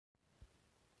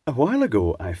A while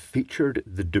ago, I featured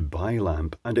the Dubai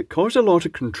lamp, and it caused a lot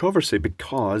of controversy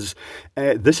because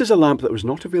this is a lamp that was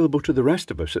not available to the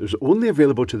rest of us. It was only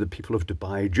available to the people of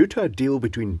Dubai due to a deal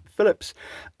between Philips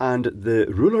and the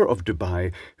ruler of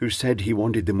Dubai, who said he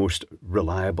wanted the most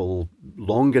reliable,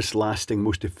 longest lasting,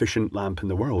 most efficient lamp in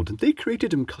the world. And they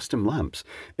created him custom lamps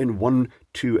in 1,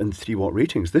 2 and 3 watt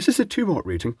ratings. This is a 2 watt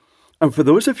rating. And for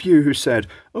those of you who said,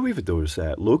 oh, we've had those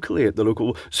locally at the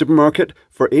local supermarket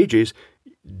for ages,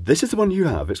 this is the one you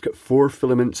have. It's got 4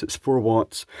 filaments, it's 4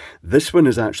 watts. This one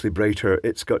is actually brighter.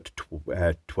 It's got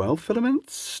 12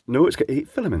 filaments? No, it's got 8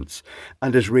 filaments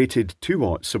and is rated 2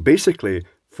 watts. So basically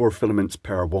 4 filaments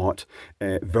per watt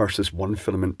versus 1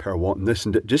 filament per watt.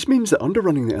 And it just means that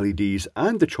underrunning the LEDs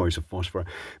and the choice of phosphor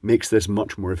makes this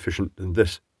much more efficient than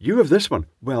this. You have this one.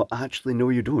 Well, actually, no,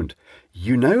 you don't.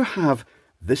 You now have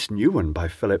this new one by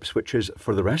Philips, which is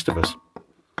for the rest of us.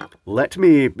 Let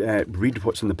me read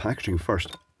what's in the packaging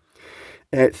first.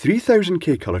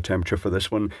 3000K colour temperature for this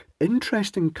one.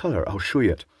 Interesting colour, I'll show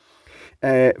you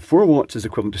it. 4 watts is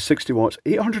equivalent to 60 watts,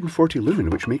 840 lumen,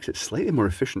 which makes it slightly more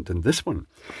efficient than this one,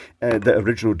 the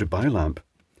original Dubai lamp.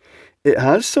 It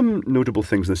has some notable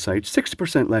things on the side.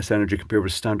 60% less energy compared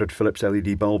with standard Philips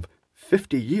LED bulb,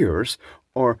 50 years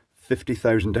or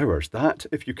 50,000 hours. That,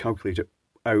 if you calculate it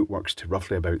out, works to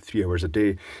roughly about 3 hours a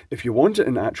day. If you want it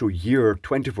in actual year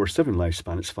 24/7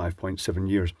 lifespan, it's 5.7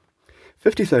 years.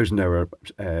 50,000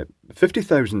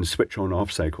 switch on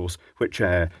off cycles, which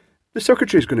the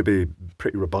circuitry is going to be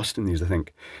pretty robust in these, I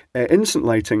think. Instant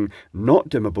lighting, not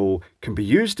dimmable, can be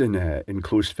used in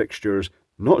enclosed fixtures,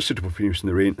 not suitable for use in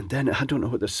the rain. And then I don't know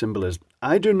what this symbol is.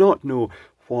 I do not know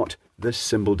what this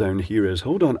symbol down here is.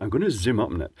 Hold on, I'm going to zoom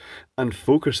up on it and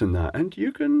focus on that, and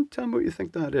you can tell me what you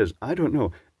think that is. I don't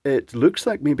know. It looks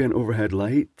like maybe an overhead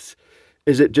light.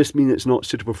 Is it just mean it's not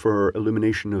suitable for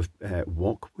illumination of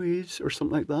walkways or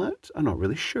something like that? I'm not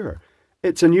really sure.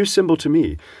 It's a new symbol to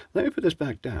me. Let me put this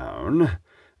back down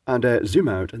and zoom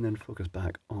out and then focus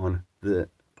back on the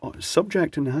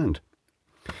subject in hand.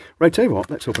 Right, tell you what,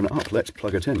 let's open it up. Let's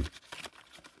plug it in.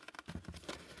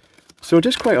 So it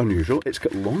is quite unusual. It's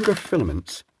got longer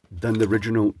filaments than the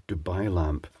original Dubai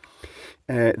lamp.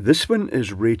 This one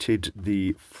is rated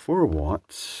the 4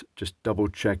 watts, just double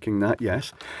checking that,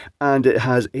 yes. And it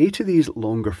has 8 of these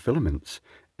longer filaments.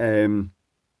 And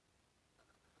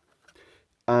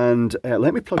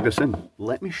let me plug this in.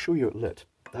 Let me show you it lit.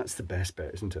 That's the best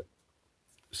bit, isn't it?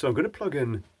 So I'm going to plug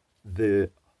in the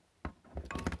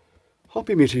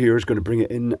hoppy meter here, is going to bring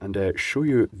it in and show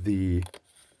you the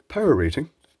power rating.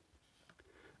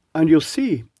 And you'll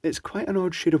see it's quite an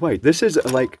odd shade of white. This is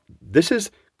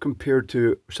compared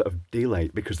to sort of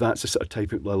daylight, because that's the sort of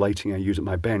type of lighting I use at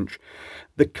my bench.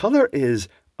 The colour is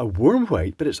a warm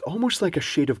white, but it's almost like a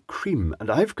shade of cream. And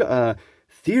I've got a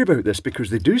theory about this because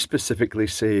they do specifically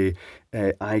say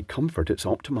eye comfort. It's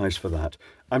optimised for that.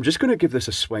 I'm just going to give this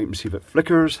a swipe and see if it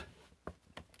flickers.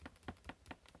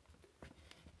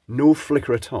 No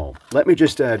flicker at all. Let me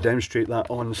just demonstrate that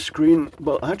on screen.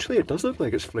 Well, actually it does look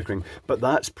like it's flickering, but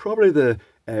that's probably the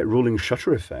rolling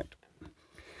shutter effect.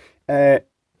 4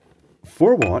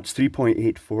 watts,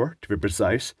 3.84 to be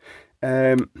precise.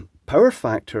 Power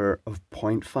factor of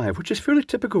 0.5, which is fairly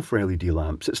typical for LED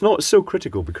lamps. It's not so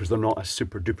critical because they're not a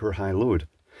super duper high load.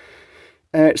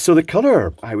 So the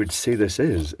colour I would say this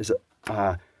is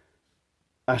a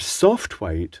soft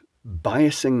white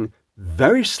biasing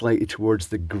very slightly towards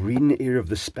the green area of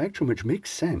the spectrum, which makes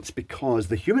sense because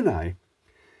the human eye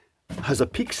has a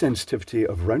peak sensitivity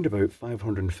of around about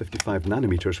 555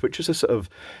 nanometers, which is a sort of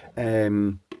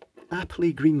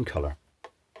appley green colour.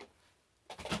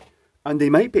 And they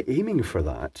might be aiming for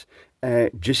that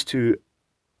just to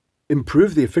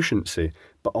improve the efficiency,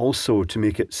 but also to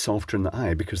make it softer in the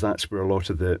eye, because that's where a lot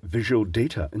of the visual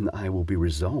data in the eye will be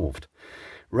resolved.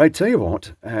 Right, tell you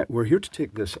what, we're here to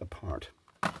take this apart.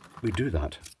 We do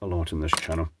that a lot in this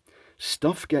channel.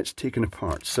 Stuff gets taken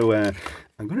apart. So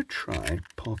I'm going to try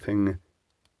popping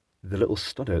the little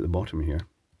stud out the bottom here.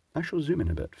 I shall zoom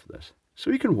in a bit for this, so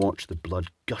you can watch the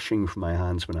blood gushing from my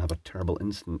hands when I have a terrible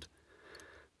incident.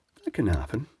 That can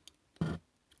happen.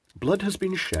 Blood has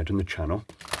been shed in the channel.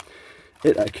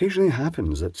 It occasionally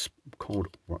happens. It's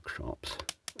called workshops.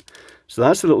 So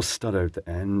that's the little stud out the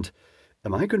end.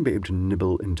 Am I going to be able to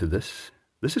nibble into this?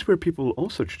 This is where people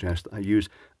also suggest that I use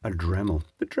a Dremel.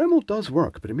 The Dremel does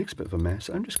work, but it makes a bit of a mess.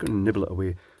 I'm just going to nibble it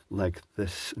away like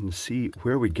this and see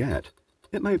where we get.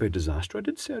 It might be a disaster. I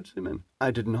did say I'd zoom in. I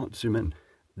did not zoom in.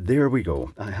 There we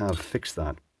go. I have fixed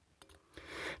that.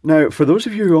 Now, for those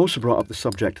of you who also brought up the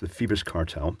subject of the Phoebus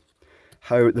cartel,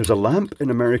 how there's a lamp in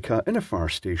America in a fire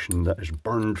station that is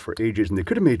burned for ages, and they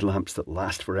could have made lamps that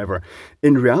last forever.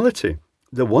 In reality,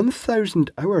 the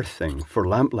 1,000-hour thing for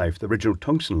lamp life, the original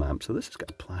tungsten lamp, so this has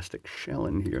got a plastic shell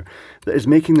in here that is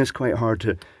making this quite hard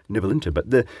to nibble into.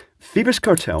 But the Phoebus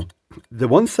cartel, the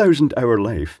 1,000-hour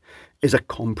life, is a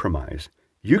compromise.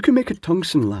 You can make a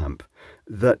tungsten lamp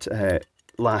that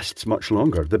lasts much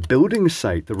longer. The building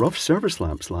site, the rough service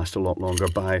lamps last a lot longer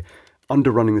by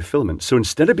underrunning the filament. So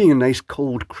instead of being a nice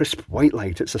cold crisp white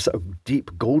light, it's a sort of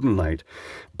deep golden light,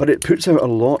 but it puts out a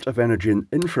lot of energy in the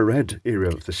infrared area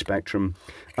of the spectrum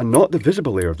and not the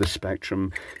visible area of the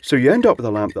spectrum. So you end up with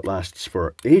a lamp that lasts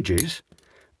for ages,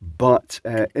 but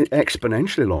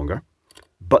exponentially longer,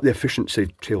 but the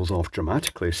efficiency tails off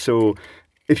dramatically. So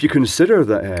if you consider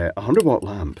that a 100-watt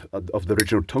lamp of the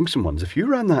original tungsten ones, if you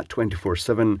ran that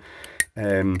 24/7,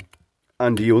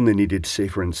 and you only needed, say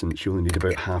for instance, you only need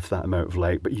about half that amount of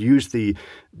light, but you use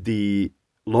the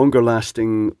longer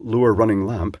lasting, lower running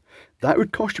lamp, that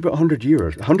would cost you about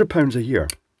 £100 a year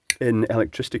in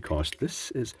electricity cost.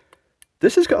 This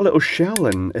has got a little shell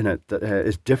in it that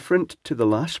is different to the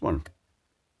last one.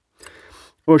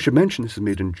 Well, I should mention this is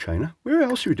made in China. Where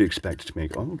else would you expect it to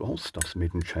make? All stuff's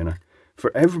made in China.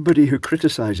 For everybody who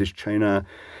criticises China,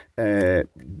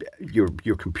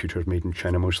 your computer is made in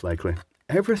China most likely.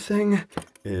 Everything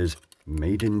is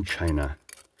made in China.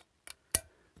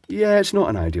 Yeah, it's not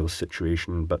an ideal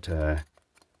situation, but it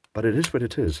is what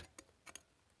it is.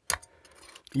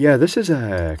 Yeah, this is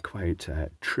quite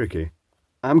tricky.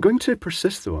 I'm going to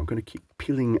persist though. I'm going to keep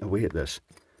peeling away at this.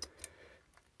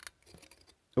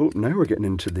 Oh, now we're getting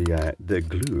into the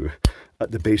glue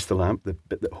at the base of the lamp, the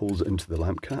bit that holds it into the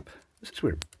lamp cap. This is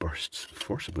where it bursts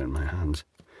forcibly in my hands.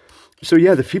 So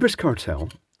yeah, the Phoebus cartel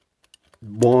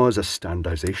was a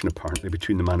standardization apparently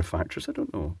between the manufacturers. I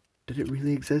don't know, did it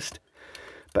really exist?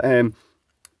 But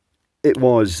it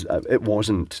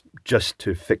wasn't just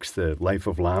to fix the life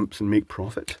of lamps and make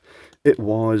profit. It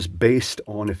was based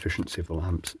on efficiency of the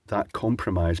lamps. That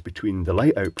compromise between the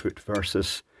light output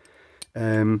versus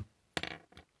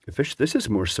this is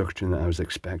more circuitry than I was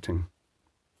expecting.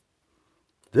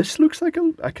 This looks like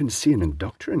I can see an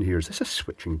inductor in here. Is this a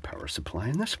switching power supply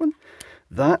in this one?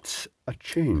 That's a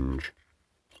change.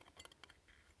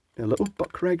 A little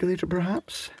buck regulator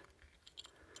perhaps?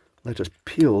 Let us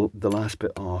peel the last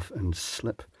bit off and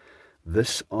slip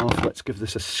this off. Let's give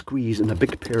this a squeeze and a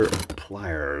big pair of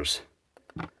pliers.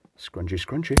 Scrunchy,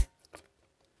 scrunchy.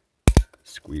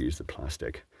 Squeeze the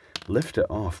plastic. Lift it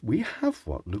off. We have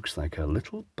what looks like a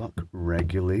little buck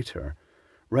regulator.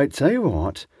 Right, tell you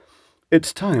what,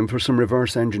 it's time for some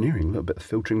reverse engineering. A little bit of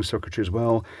filtering circuitry as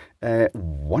well.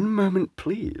 One moment,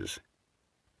 please.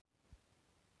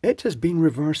 It has been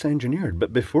reverse engineered,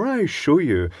 but before I show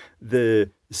you the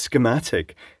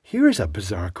schematic, here is a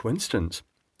bizarre coincidence.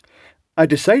 I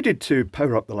decided to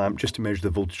power up the lamp just to measure the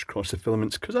voltage across the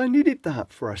filaments because I needed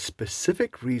that for a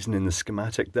specific reason in the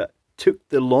schematic that took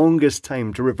the longest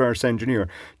time to reverse engineer,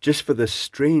 just for this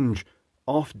strange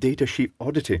off datasheet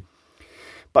oddity.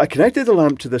 But I connected the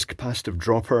lamp to this capacitive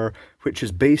dropper, which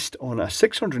is based on a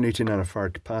 680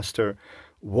 nanofarad capacitor.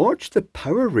 Watch the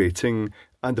power rating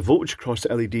and the voltage across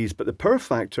the LEDs, but the power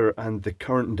factor and the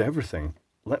current and everything.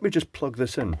 Let me just plug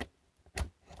this in.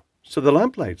 So the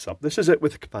lamp lights up. This is it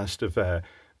with the capacitive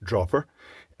dropper.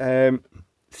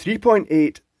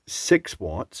 3.86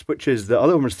 watts, which is, the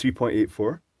other one was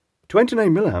 3.84.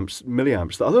 29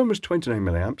 milliamps. The other one was 29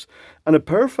 milliamps. And a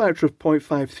power factor of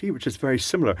 0.53, which is very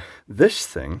similar. This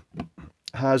thing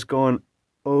has gone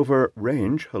over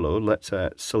range. Hello, let's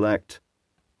select.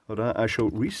 Hold on, I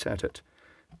shall reset it.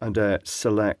 And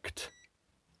select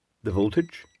the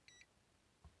voltage.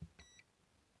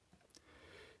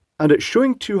 And it's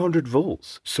showing 200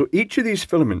 volts. So each of these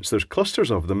filaments, there's clusters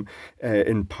of them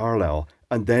in parallel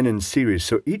and then in series.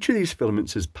 So each of these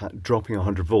filaments is dropping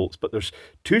 100 volts, but there's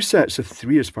two sets of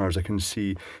three as far as I can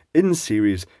see in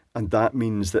series, and that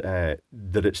means that,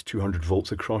 that it's 200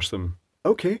 volts across them.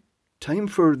 Okay, time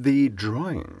for the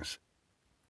drawings.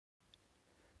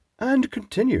 And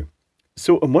continue.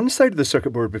 So on one side of the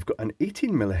circuit board, we've got an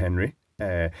 18 millihenry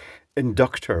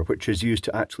inductor, which is used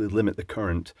to actually limit the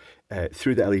current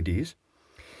through the LEDs.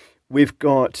 We've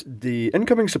got the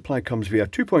incoming supply comes via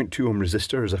 2.2 ohm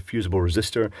resistor as a fusible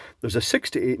resistor. There's a 6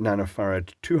 to 8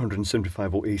 nanofarad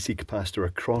 275 volt AC capacitor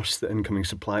across the incoming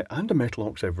supply and a metal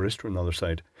oxide resistor on the other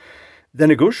side. Then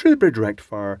it goes through the bridge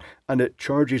rectifier and it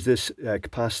charges this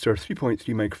capacitor 3.3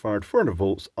 microfarad, 400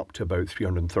 volts, up to about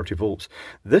 330 volts.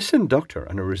 This inductor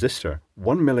and a resistor,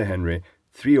 1 millihenry,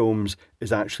 3 ohms,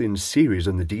 is actually in series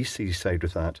on the DC side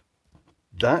with that.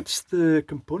 That's the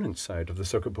component side of the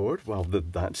circuit board. Well,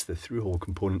 that's the through-hole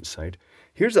component side.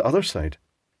 Here's the other side.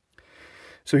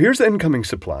 So here's the incoming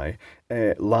supply,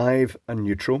 live and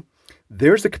neutral.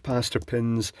 There's the capacitor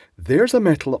pins. There's a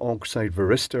metal oxide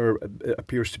varistor, it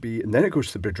appears to be, and then it goes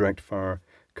to the bridge rectifier,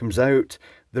 comes out.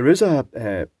 There is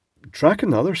a track on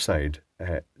the other side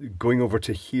going over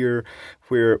to here,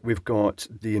 where we've got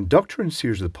the inductor in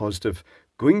series with the positive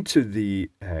going to the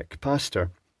capacitor,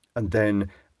 and then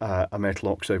a metal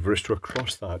oxide varistor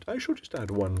across that. I shall just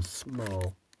add one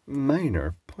small,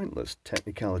 minor, pointless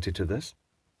technicality to this.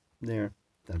 There,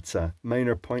 that's a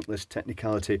minor, pointless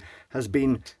technicality has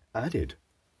been added.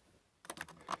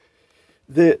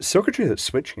 The circuitry that's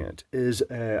switching it is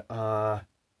a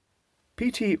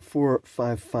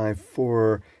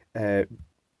PT4554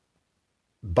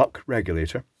 buck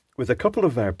regulator with a couple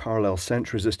of parallel sense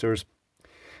resistors,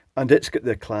 and it's got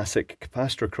the classic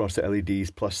capacitor across the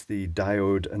LEDs plus the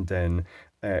diode, and then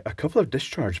a couple of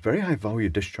discharge, very high value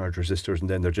discharge resistors, and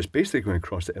then they're just basically going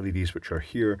across the LEDs, which are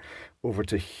here over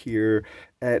to here.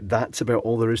 That's about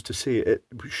all there is to say. It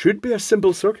should be a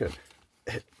simple circuit.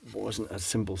 It wasn't a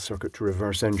simple circuit to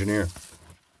reverse engineer.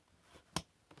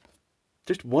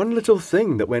 Just one little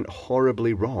thing that went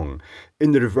horribly wrong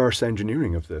in the reverse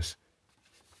engineering of this.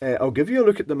 I'll give you a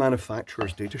look at the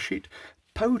manufacturer's datasheet.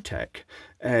 Powtech,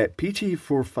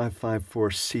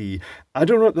 PT4554C. I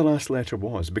don't know what the last letter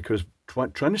was, because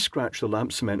trying to scratch the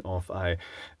lamp cement off, I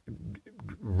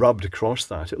rubbed across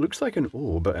that. It looks like an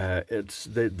O, but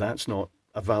that's not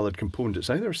a valid component. It's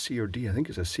either a C or D. I think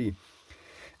it's a C.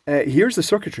 Here's the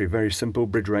circuitry, very simple,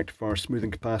 bridge rectifier,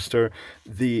 smoothing capacitor,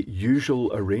 the usual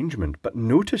arrangement. But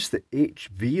notice the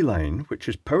HV line, which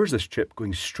powers this chip,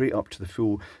 going straight up to the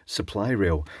full supply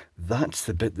rail. That's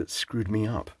the bit that screwed me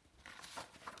up.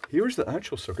 Here's the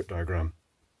actual circuit diagram.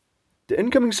 The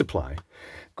incoming supply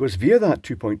goes via that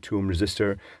 2.2 ohm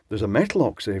resistor. There's a metal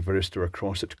oxide varistor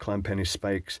across it to clamp any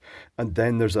spikes, and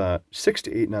then there's a 6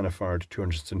 to 8 nanofarad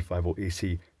 205 volt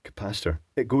AC capacitor.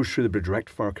 It goes through the bridge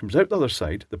rectifier, comes out the other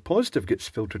side. The positive gets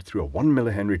filtered through a 1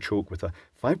 millihenry choke with a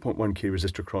 5.1k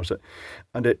resistor across it,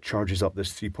 and it charges up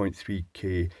this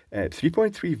 3.3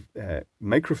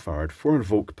 microfarad 400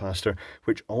 volt capacitor,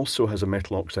 which also has a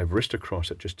metal oxide varistor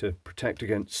across it, just to protect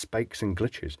against spikes and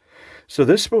glitches. So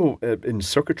this will, in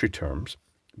circuitry terms,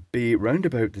 be round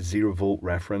about the 0 volt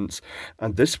reference,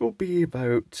 and this will be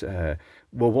about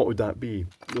well, what would that be?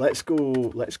 Let's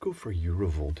go for euro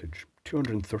voltage.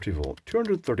 230 volt.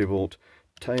 230 volt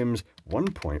times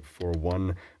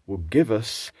 1.41 will give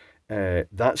us,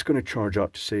 that's going to charge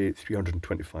up to, say,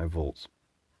 325 volts.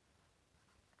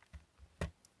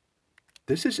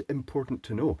 This is important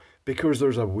to know because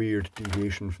there's a weird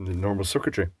deviation from the normal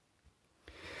circuitry.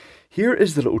 Here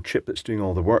is the little chip that's doing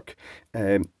all the work.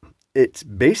 It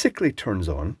basically turns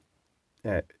on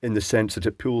in the sense that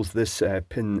it pulls this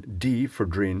pin D for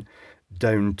drain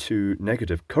down to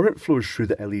negative. Current flows through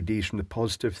the LEDs from the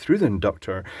positive through the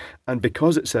inductor, and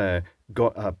because it's not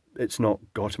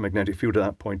got a magnetic field at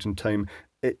that point in time,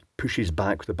 it pushes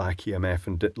back the back EMF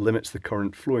and it limits the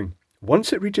current flowing.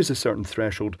 Once it reaches a certain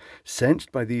threshold,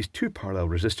 sensed by these two parallel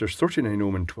resistors, 39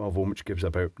 ohm and 12 ohm, which gives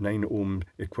about 9 ohm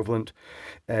equivalent,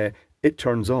 it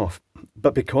turns off.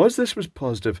 But because this was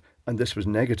positive and this was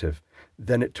negative,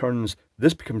 then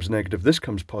this becomes negative, this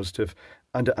comes positive,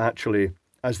 and it actually,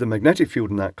 as the magnetic field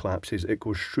in that collapses, it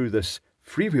goes through this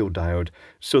freewheel diode,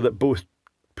 so that both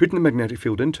putting the magnetic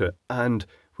field into it and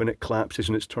when it collapses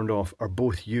and it's turned off are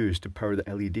both used to power the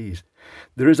LEDs.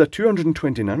 There is a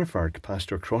 220 nanofarad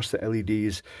capacitor across the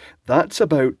LEDs. That's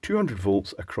about 200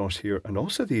 volts across here, and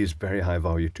also these very high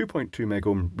value 2.2 meg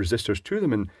ohm resistors, two of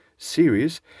them in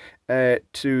series,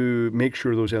 to make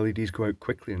sure those LEDs go out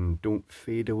quickly and don't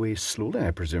fade away slowly,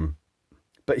 I presume.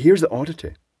 But here's the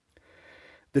oddity.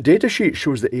 The datasheet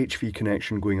shows the HV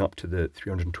connection going up to the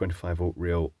 325 volt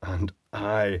rail, and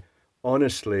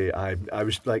honestly, I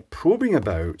was like probing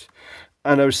about,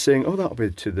 and I was saying, oh, that'll be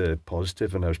to the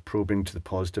positive, and I was probing to the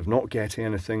positive, not getting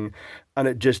anything,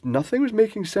 and nothing was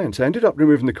making sense. I ended up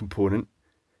removing the component,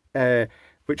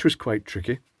 which was quite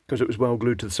tricky, because it was well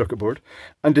glued to the circuit board,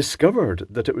 and discovered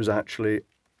that it was actually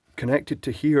connected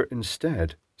to here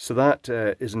instead. So that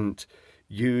isn't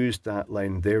used, that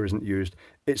line there isn't used.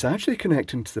 It's actually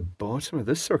connecting to the bottom of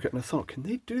this circuit, and I thought, can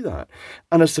they do that?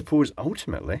 And I suppose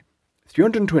ultimately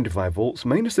 325 volts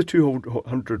minus the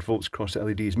 200 volts across the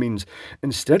LEDs means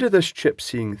instead of this chip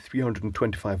seeing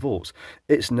 325 volts,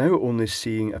 it's now only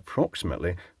seeing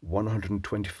approximately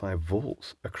 125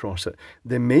 volts across it.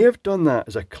 They may have done that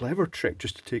as a clever trick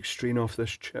just to take strain off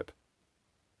this chip.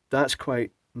 That's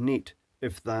quite neat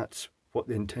if that's what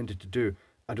they intended to do.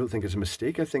 I don't think it's a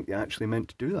mistake. I think they actually meant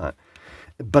to do that.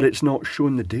 But it's not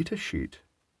shown the data sheet.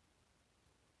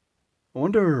 I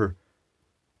wonder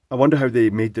I wonder how they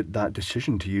made that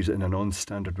decision to use it in a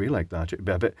non-standard way like that. It would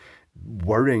be a bit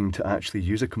worrying to actually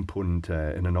use a component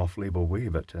in an off-label way,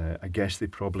 but I guess they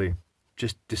probably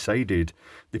just decided,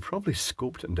 they probably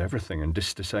scoped it and everything and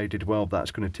just decided, well,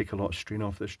 that's going to take a lot of strain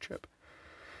off this chip.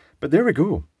 But there we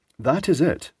go. That is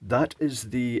it. That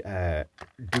is the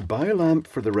Dubai lamp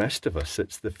for the rest of us.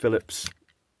 It's the Philips,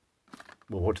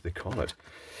 well, what do they call it?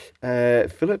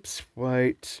 Philips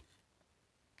White,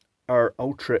 our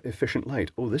ultra efficient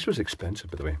light. Oh, this was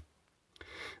expensive, by the way.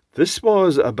 This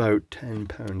was about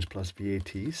 £10 plus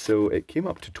VAT, so it came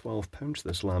up to £12,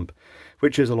 this lamp,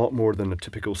 which is a lot more than a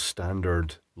typical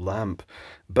standard lamp.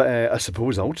 But I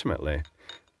suppose ultimately,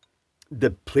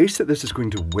 the place that this is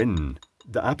going to win,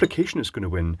 the application it's going to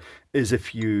win, is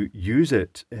if you use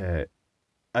it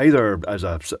either as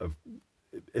a sort of,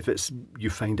 if it's, you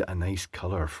find it a nice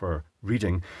colour for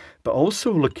reading, but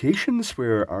also locations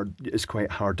where it's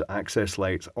quite hard to access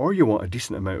lights, or you want a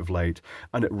decent amount of light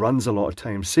and it runs a lot of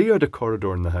time. Say you had a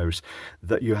corridor in the house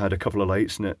that you had a couple of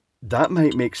lights in it, that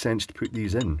might make sense to put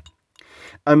these in.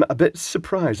 I'm a bit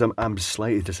surprised. I'm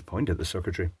slightly disappointed at the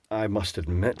circuitry. I must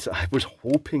admit, I was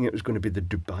hoping it was going to be the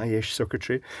Dubai-ish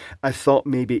circuitry. I thought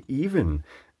maybe even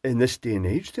in this day and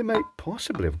age, they might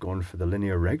possibly have gone for the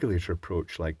linear regulator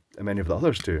approach like many of the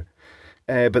others do.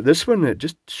 But this one, it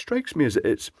just strikes me as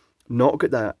it's not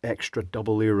got that extra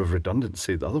double layer of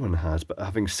redundancy the other one has. But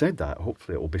having said that,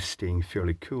 hopefully it will be staying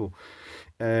fairly cool.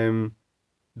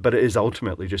 But it is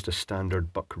ultimately just a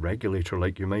standard buck regulator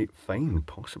like you might find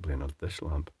possibly in this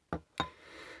lamp.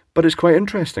 But it's quite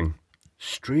interesting.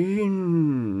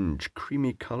 Strange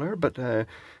creamy colour, but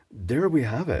there we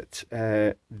have it.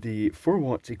 The 4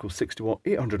 watts equals 60 watt,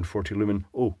 840 lumen.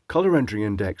 Oh, colour rendering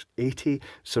index 80,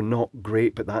 so not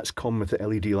great, but that's common with the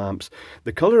LED lamps.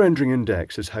 The colour rendering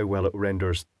index is how well it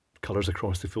renders colours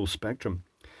across the full spectrum.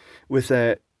 With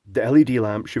the LED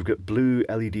lamps, you've got blue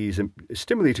LEDs and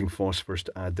stimulating phosphors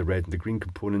to add the red and the green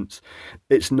components.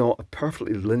 It's not a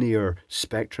perfectly linear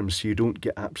spectrum, so you don't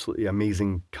get absolutely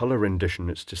amazing colour rendition.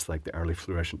 It's just like the early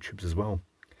fluorescent tubes as well.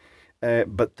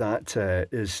 But that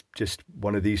is just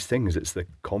one of these things. It's the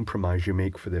compromise you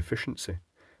make for the efficiency.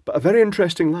 But a very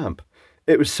interesting lamp.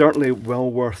 It was certainly well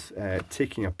worth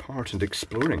taking apart and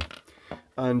exploring.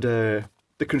 And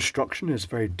the construction is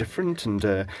very different, and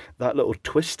that little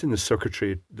twist in the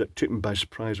circuitry that took me by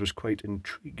surprise was quite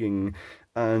intriguing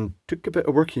and took a bit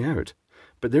of working out.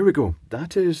 But there we go.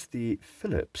 That is the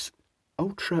Philips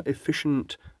ultra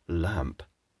efficient lamp.